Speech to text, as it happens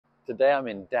Today I'm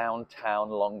in downtown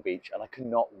Long Beach and I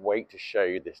cannot wait to show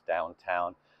you this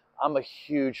downtown. I'm a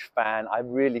huge fan. I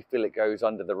really feel it goes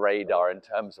under the radar in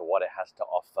terms of what it has to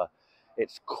offer.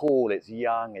 It's cool, it's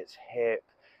young, it's hip,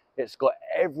 it's got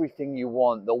everything you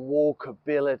want. The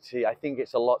walkability, I think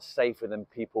it's a lot safer than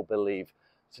people believe.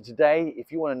 So today, if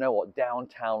you want to know what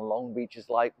downtown Long Beach is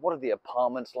like, what are the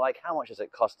apartments like, how much does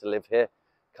it cost to live here,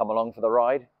 come along for the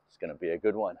ride. It's going to be a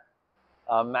good one.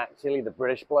 I'm Matt Tilley, the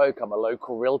British bloke. I'm a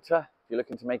local realtor. If you're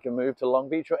looking to make a move to Long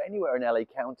Beach or anywhere in LA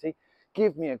County,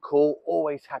 give me a call.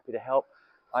 Always happy to help.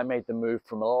 I made the move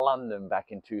from London back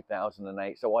in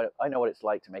 2008, so I know what it's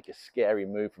like to make a scary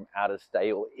move from out of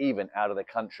state or even out of the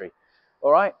country.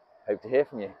 All right, hope to hear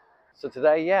from you. So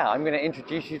today, I'm going to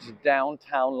introduce you to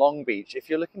downtown Long Beach. If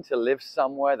you're looking to live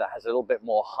somewhere that has a little bit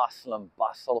more hustle and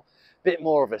bustle, a bit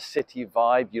more of a city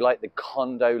vibe, you like the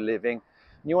condo living,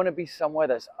 you want to be somewhere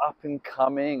that's up and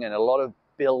coming and a lot of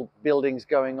buildings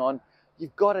going on,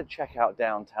 you've got to check out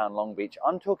downtown Long Beach.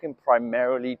 I'm talking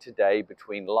primarily today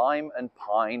between Lime and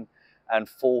Pine and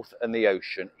 4th and the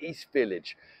Ocean, East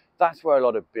Village. That's where a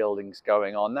lot of buildings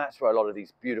going on. That's where a lot of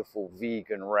these beautiful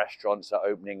vegan restaurants are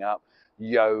opening up,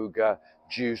 yoga,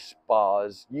 juice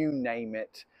bars, you name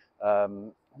it.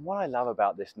 What I love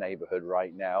about this neighborhood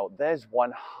right now, there's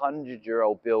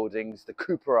 100-year-old buildings, the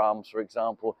Cooper Arms, for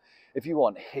example. If you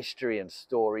want history and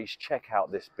stories, check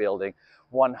out this building,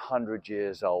 100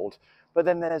 years old. But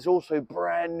then there's also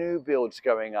brand new builds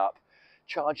going up,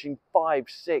 charging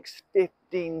 $5,000, $6,000,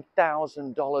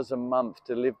 $15,000 a month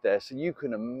to live there. So you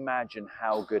can imagine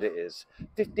how good it is.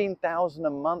 $15,000 a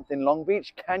month in Long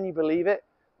Beach, can you believe it?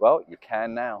 Well, you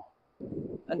can now.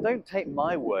 And don't take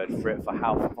my word for it for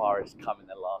how far it's come in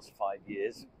the last 5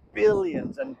 years.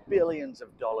 Billions and billions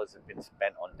of dollars have been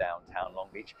spent on downtown Long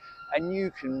Beach, and you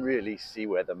can really see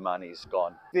where the money's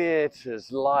gone.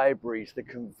 Theaters, libraries, the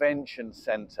convention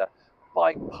center,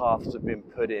 bike paths have been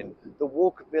put in. The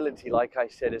walkability, like I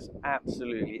said, is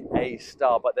absolutely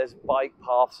A-star, but there's bike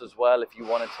paths as well if you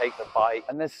want to take the bike.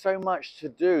 And there's so much to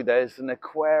do. There's an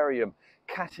aquarium,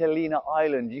 Catalina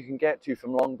Island you can get to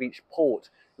from Long Beach Port.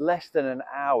 Less than an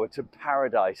hour to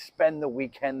paradise. Spend the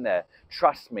weekend there.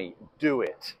 Trust me, do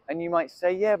it. And you might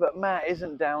say, yeah, but Matt,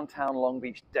 isn't downtown Long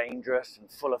Beach dangerous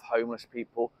and full of homeless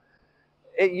people?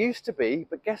 It used to be,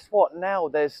 but guess what? Now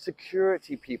there's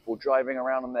security people driving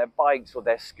around on their bikes or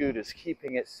their scooters,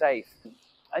 keeping it safe.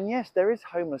 And yes, there is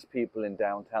homeless people in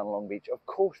downtown Long Beach. Of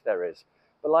course there is.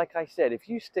 But like I said, if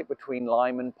you stick between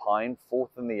Lime and Pine,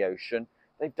 4th and the Ocean,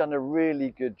 they've done a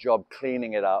really good job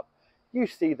cleaning it up. You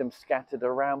see them scattered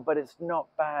around, but it's not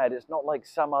bad. It's not like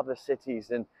some other cities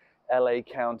in LA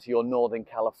County or Northern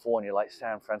California, like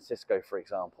San Francisco, for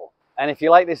example. And if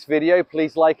you like this video,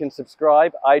 please like and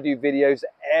subscribe. I do videos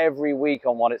every week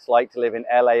on what it's like to live in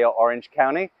LA or Orange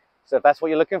County. So if that's what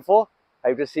you're looking for,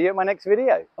 hope to see you in my next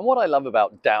video. And what I love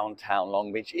about downtown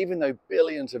Long Beach, even though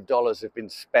billions of dollars have been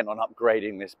spent on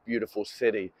upgrading this beautiful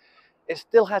city, it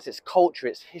still has its culture,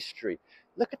 its history.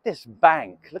 Look at this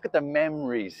bank, look at the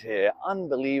memories here,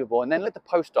 unbelievable. And then look at the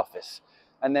post office.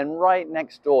 And then right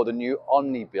next door, the new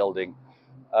Omni building,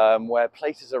 where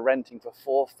places are renting for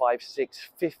 $4,000,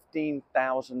 $5,000, $6,000,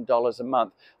 $15,000 a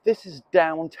month. This is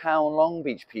downtown Long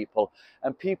Beach, people,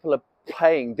 and people are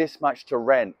paying this much to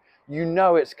rent. You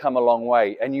know it's come a long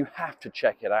way, and you have to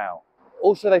check it out.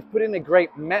 Also, they've put in a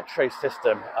great metro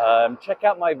system. Check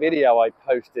out my video I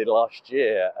posted last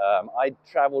year. I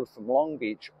traveled from Long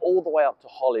Beach all the way up to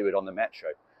Hollywood on the metro.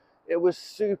 It was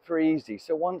super easy.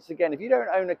 So once again, if you don't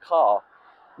own a car,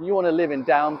 you want to live in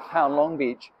downtown Long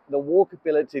Beach, the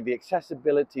walkability, the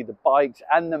accessibility, the bikes,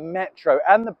 and the metro,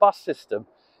 and the bus system,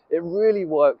 it really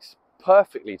works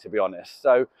perfectly, to be honest.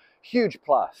 So huge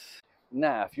plus.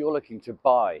 Now, if you're looking to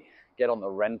buy, get on the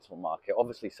rental market,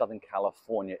 obviously Southern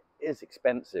California is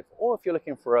expensive, or if you're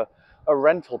looking for a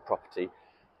rental property,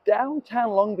 downtown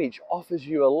Long Beach offers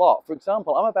you a lot. For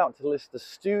example, I'm about to list a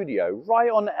studio right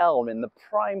on Elm in the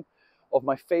prime of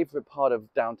my favorite part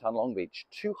of downtown Long Beach,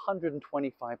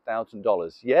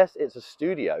 $225,000. Yes, it's a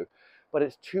studio, but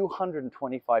it's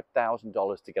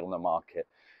 $225,000 to get on the market.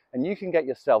 And you can get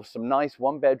yourself some nice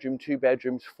 1-bedroom, 2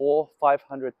 bedrooms for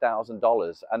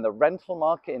 $500,000. And the rental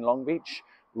market in Long Beach,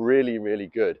 really, really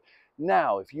good.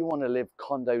 Now, if you want to live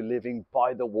condo living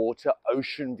by the water,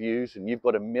 ocean views, and you've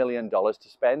got $1 million to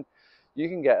spend, you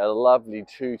can get a lovely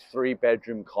 2-,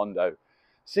 3-bedroom condo.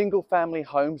 Single family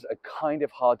homes are kind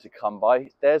of hard to come by.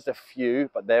 There's a few,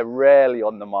 but they're rarely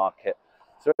on the market.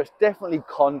 So it's definitely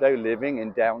condo living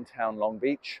in downtown Long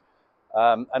Beach.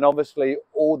 And obviously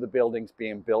all the buildings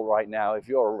being built right now, if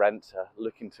you're a renter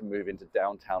looking to move into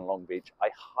downtown Long Beach, I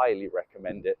highly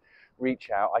recommend it. reach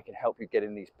out. I can help you get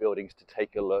in these buildings to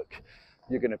take a look.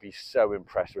 You're going to be so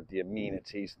impressed with the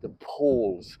amenities, the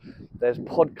pools. There's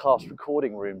podcast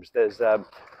recording rooms. There's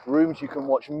rooms you can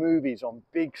watch movies on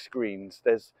big screens.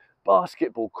 There's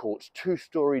basketball courts,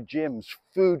 two-story gyms,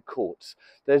 food courts.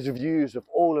 There's views of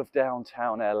all of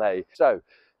downtown LA. So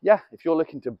yeah, if you're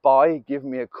looking to buy, give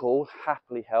me a call,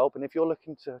 happily help. And if you're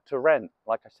looking to rent,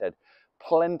 like I said,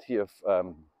 plenty of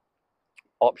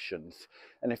options.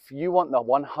 And if you want the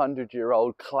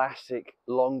 100-year-old classic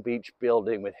Long Beach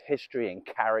building with history and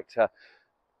character,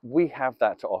 we have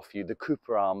that to offer you. The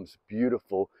Cooper Arms,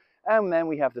 beautiful. And then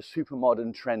we have the super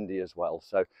modern trendy as well.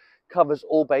 So covers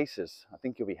all bases. I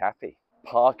think you'll be happy.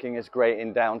 Parking is great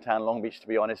in downtown Long Beach, to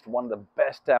be honest. One of the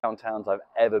best downtowns I've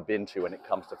ever been to when it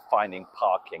comes to finding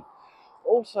parking.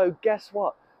 Also, guess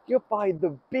what? You're by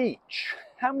the beach.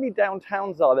 How many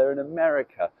downtowns are there in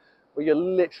America where you're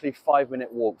literally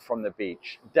 5-minute walk from the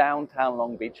beach? Downtown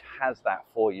Long Beach has that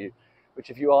for you, which,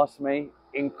 if you ask me,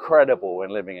 incredible when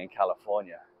living in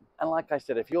California. And like I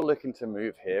said, if you're looking to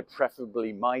move here,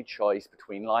 preferably my choice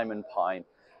between Lime and Pine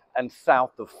and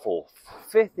south of 4th.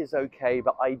 5th is okay,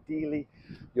 but ideally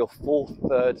your 4th,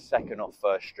 3rd, 2nd or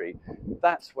 1st Street.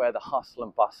 That's where the hustle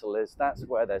and bustle is. That's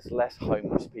where there's less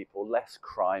homeless people, less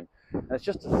crime. And it's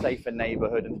just a safer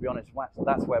neighborhood. And to be honest,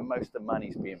 that's where most of the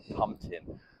money's being pumped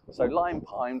in. So Lime,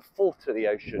 Pine, 4th to the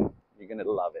ocean, you're gonna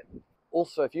love it.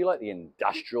 Also, if you like the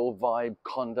industrial vibe,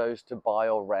 condos to buy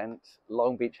or rent,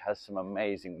 Long Beach has some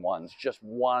amazing ones. Just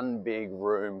one big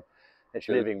room. It's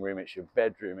your living room, it's your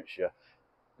bedroom, it's your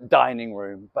dining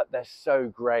room, but they're so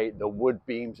great. The wood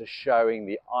beams are showing,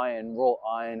 the iron, raw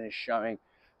iron is showing.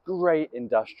 Great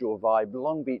industrial vibe.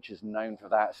 Long Beach is known for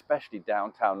that, especially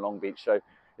downtown Long Beach. So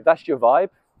if that's your vibe,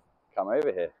 come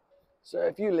over here. So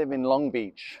if you live in Long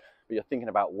Beach, but you're thinking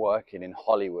about working in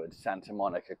Hollywood, Santa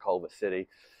Monica, Culver City,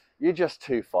 you're just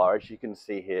too far. As you can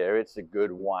see here, it's a good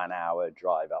 1-hour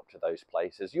drive up to those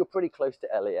places. You're pretty close to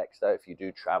LAX though if you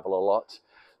do travel a lot.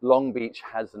 Long Beach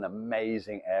has an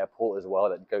amazing airport as well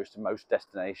that goes to most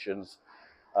destinations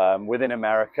within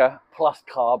America, plus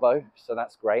Cabo, so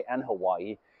that's great, and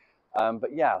Hawaii.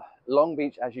 But yeah, Long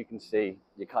Beach, as you can see,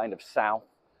 you're kind of south,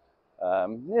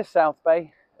 near South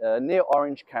Bay, near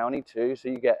Orange County too, so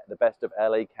you get the best of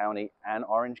LA County and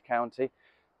Orange County.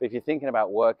 But if you're thinking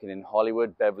about working in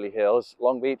Hollywood, Beverly Hills,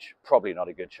 Long Beach, probably not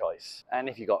a good choice. And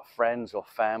if you've got friends or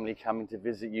family coming to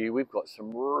visit you, we've got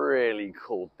some really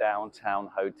cool downtown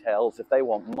hotels. If they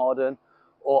want modern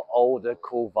or older,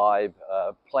 cool vibe,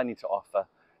 plenty to offer.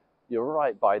 You're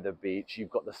right by the beach.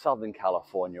 You've got the Southern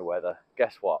California weather.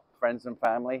 Guess what? Friends and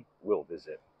family will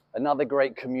visit. Another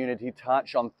great community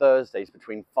touch on Thursdays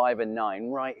between 5 and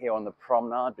 9, right here on the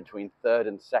promenade between 3rd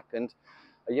and 2nd.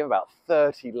 You have about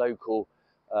 30 local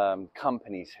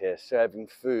companies here serving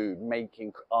food,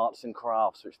 making arts and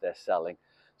crafts, which they're selling.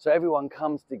 So everyone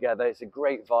comes together. It's a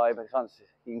great vibe.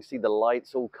 You can see the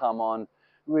lights all come on.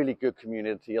 Really good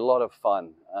community, a lot of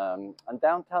fun. And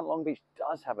downtown Long Beach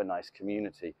does have a nice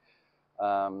community.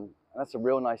 And that's a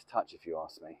real nice touch if you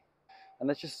ask me. And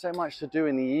there's just so much to do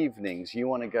in the evenings. You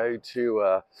want to go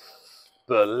to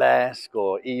burlesque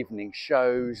or evening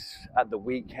shows. At the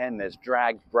weekend, there's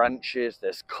drag brunches,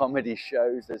 there's comedy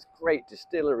shows, there's great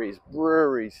distilleries,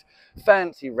 breweries,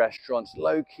 fancy restaurants,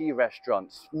 low-key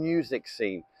restaurants, music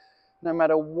scene. No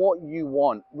matter what you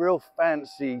want, real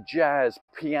fancy jazz,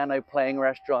 piano playing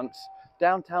restaurants,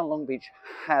 downtown Long Beach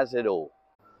has it all.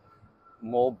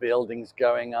 More buildings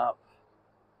going up.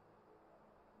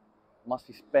 Must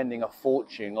be spending a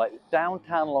fortune. Like,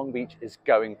 downtown Long Beach is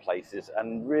going places,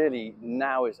 and really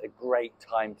now is a great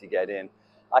time to get in.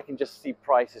 I can just see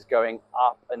prices going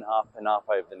up and up and up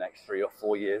over the next 3 or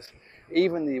 4 years.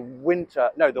 Even the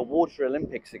Water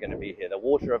Olympics are going to be here. The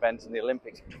water events and the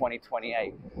Olympics of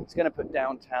 2028. It's going to put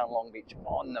downtown Long Beach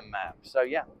on the map. So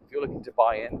yeah, if you're looking to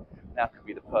buy in, now could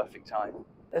be the perfect time.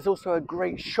 There's also a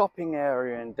great shopping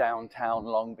area in downtown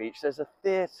Long Beach. There's a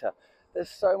theater. There's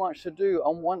so much to do.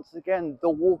 And once again, the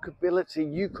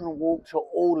walkability, you can walk to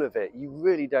all of it. You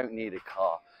really don't need a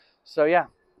car. So yeah,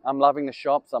 I'm loving the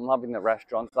shops. I'm loving the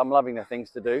restaurants. I'm loving the things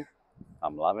to do.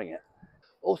 I'm loving it.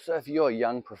 Also, if you're a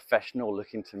young professional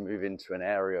looking to move into an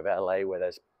area of LA where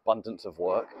there's abundance of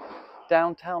work,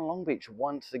 downtown Long Beach,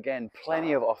 once again,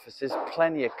 plenty of offices,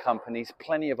 plenty of companies,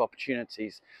 plenty of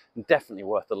opportunities, and definitely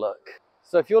worth a look.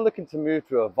 So if you're looking to move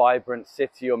to a vibrant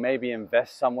city or maybe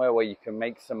invest somewhere where you can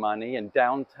make some money and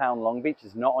downtown Long Beach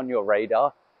is not on your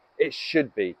radar, it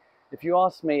should be. If you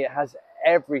ask me, it has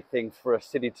everything for a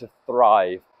city to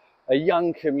thrive. A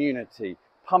young community,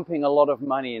 pumping a lot of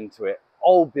money into it,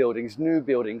 old buildings, new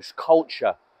buildings,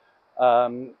 culture,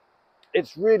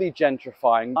 It's really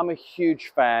gentrifying. I'm a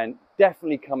huge fan.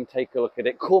 Definitely come take a look at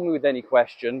it. Call me with any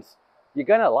questions. You're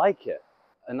gonna like it.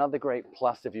 Another great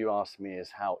plus, if you ask me, is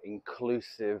how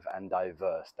inclusive and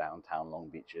diverse downtown Long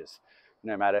Beach is.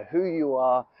 No matter who you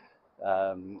are,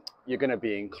 you're going to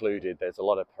be included. There's a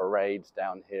lot of parades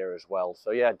down here as well.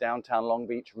 So yeah, downtown Long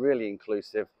Beach, really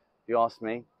inclusive. If you ask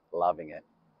me, loving it.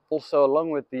 Also, along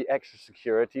with the extra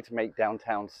security to make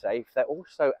downtown safe, they're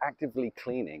also actively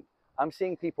cleaning. I'm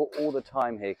seeing people all the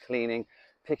time here cleaning,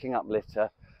 picking up litter,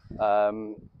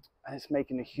 and it's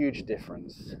making a huge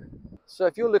difference. So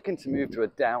if you're looking to move to a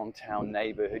downtown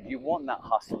neighborhood, you want that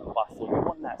hustle and bustle, you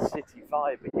want that city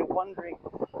vibe, but you're wondering,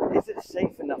 is it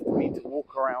safe enough for me to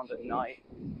walk around at night?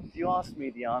 If you ask me,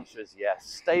 the answer is yes.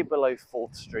 Stay below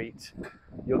 4th Street.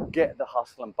 You'll get the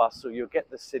hustle and bustle, you'll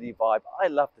get the city vibe. I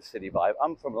love the city vibe.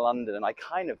 I'm from London and I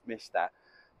kind of miss that.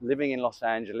 Living in Los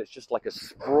Angeles, it's just like a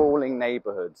sprawling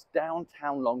neighborhoods.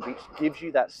 Downtown Long Beach gives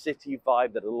you that city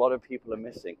vibe that a lot of people are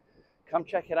missing. Come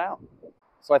check it out.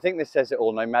 So I think this says it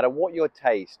all. No matter what your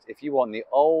taste, if you want the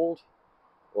old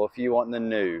or if you want the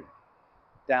new,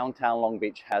 downtown Long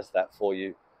Beach has that for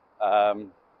you.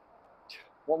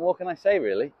 What more can I say,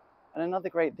 really? And another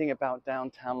great thing about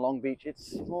downtown Long Beach,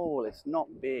 it's small, it's not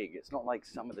big. It's not like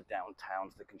some of the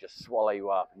downtowns that can just swallow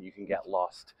you up and you can get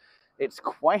lost. It's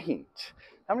quaint.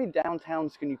 How many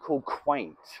downtowns can you call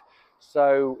quaint?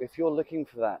 So if you're looking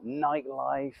for that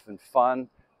nightlife and fun,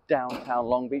 downtown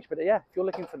Long Beach. But yeah, if you're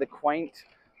looking for the quaint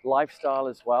lifestyle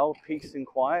as well, peace and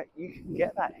quiet, you can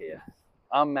get that here.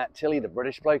 I'm Matt Tilley, the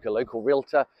British bloke, a local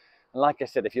realtor. And like I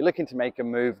said, if you're looking to make a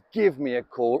move, give me a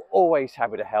call. Always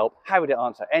happy to help, happy to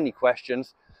answer any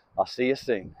questions. I'll see you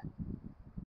soon.